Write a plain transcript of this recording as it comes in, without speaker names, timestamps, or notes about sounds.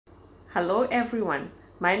Hello everyone,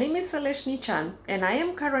 my name is Saleshni Chand and I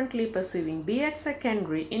am currently pursuing B.Ed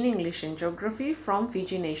Secondary in English and Geography from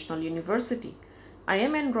Fiji National University. I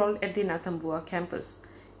am enrolled at the Natambua campus.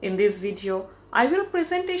 In this video, I will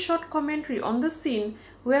present a short commentary on the scene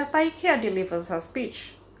where Paikea delivers her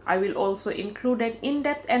speech. I will also include an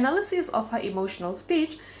in-depth analysis of her emotional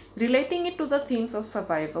speech, relating it to the themes of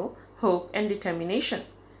survival, hope and determination.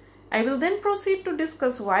 I will then proceed to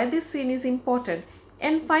discuss why this scene is important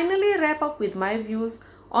and finally wrap up with my views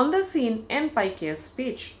on the scene and Paikea's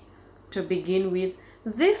speech. To begin with,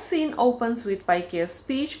 this scene opens with Paikea's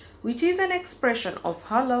speech, which is an expression of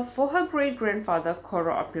her love for her great-grandfather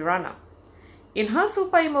Koro Apirana. In her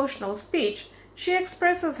super-emotional speech, she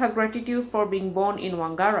expresses her gratitude for being born in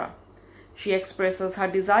Wangara. She expresses her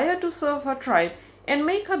desire to serve her tribe and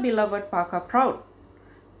make her beloved Paka proud.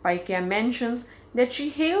 Paikea mentions that she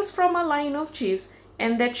hails from a line of chiefs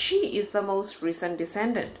and that she is the most recent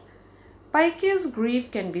descendant. Paikea's grief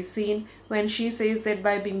can be seen when she says that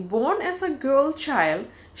by being born as a girl child,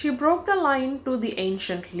 she broke the line to the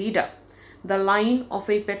ancient leader, the line of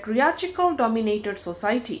a patriarchal dominated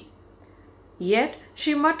society. Yet,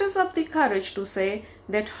 she mutters up the courage to say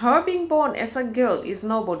that her being born as a girl is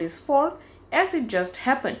nobody's fault, as it just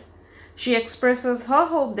happened. She expresses her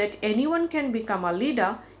hope that anyone can become a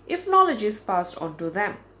leader if knowledge is passed on to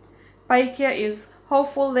them. Paikea is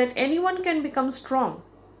hopeful that anyone can become strong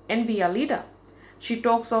and be a leader. She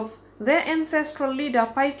talks of their ancestral leader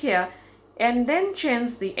Paikea and then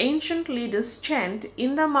chants the ancient leader's chant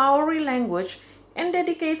in the Maori language and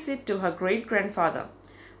dedicates it to her great-grandfather.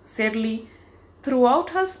 Sadly,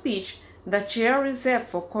 throughout her speech, the chair reserved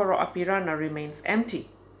for Koro Apirana remains empty.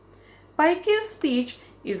 Paikea's speech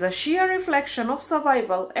is a sheer reflection of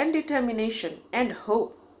survival and determination and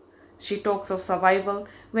hope. She talks of survival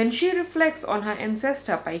when she reflects on her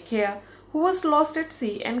ancestor Paikea, who was lost at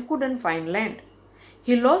sea and couldn't find land.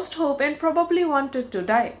 He lost hope and probably wanted to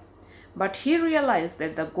die, but he realized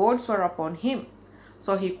that the gods were upon him,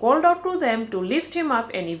 so he called out to them to lift him up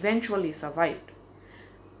and eventually survived.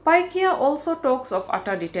 Paikea also talks of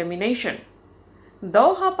utter determination.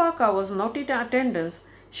 Though her Paka was not in attendance,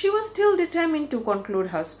 she was still determined to conclude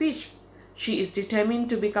her speech. She is determined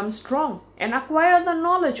to become strong and acquire the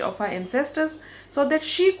knowledge of her ancestors so that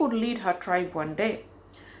she could lead her tribe one day.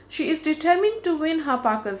 She is determined to win her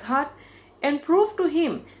Paka's heart and prove to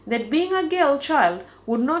him that being a girl child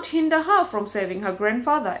would not hinder her from saving her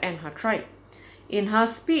grandfather and her tribe. In her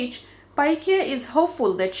speech, Paikea is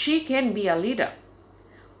hopeful that she can be a leader.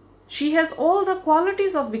 She has all the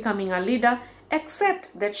qualities of becoming a leader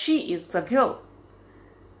except that she is a girl.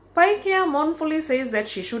 Paikea mournfully says that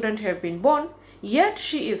she shouldn't have been born, yet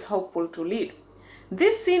she is hopeful to lead.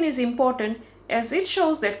 This scene is important as it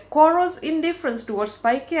shows that Koro's indifference towards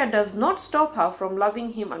Paikea does not stop her from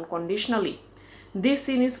loving him unconditionally. This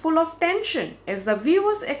scene is full of tension as the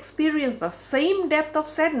viewers experience the same depth of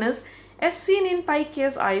sadness as seen in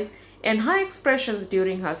Paikea's eyes and her expressions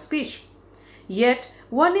during her speech. Yet,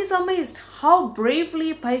 one is amazed how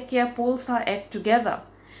bravely Paikea pulls her act together.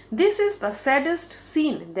 This is the saddest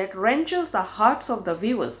scene that wrenches the hearts of the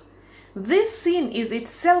viewers. This scene is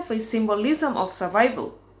itself a symbolism of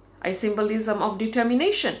survival, a symbolism of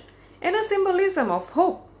determination, and a symbolism of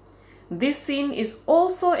hope. This scene is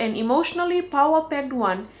also an emotionally power-packed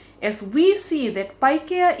one as we see that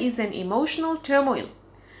Paikea is in emotional turmoil.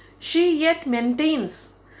 She yet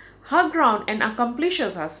maintains her ground and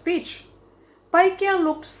accomplishes her speech. Paikea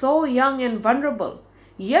looked so young and vulnerable,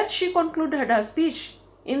 yet she concluded her speech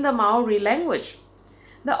in the Maori language.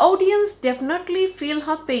 The audience definitely feel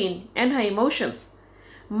her pain and her emotions.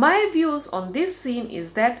 My views on this scene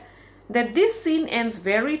is that this scene ends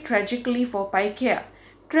very tragically for Paikea.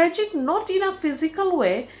 Tragic not in a physical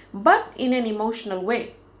way, but in an emotional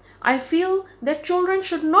way. I feel that children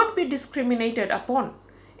should not be discriminated upon.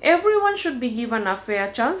 Everyone should be given a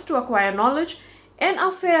fair chance to acquire knowledge and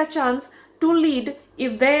a fair chance to lead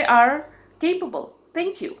if they are capable.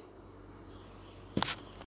 Thank you.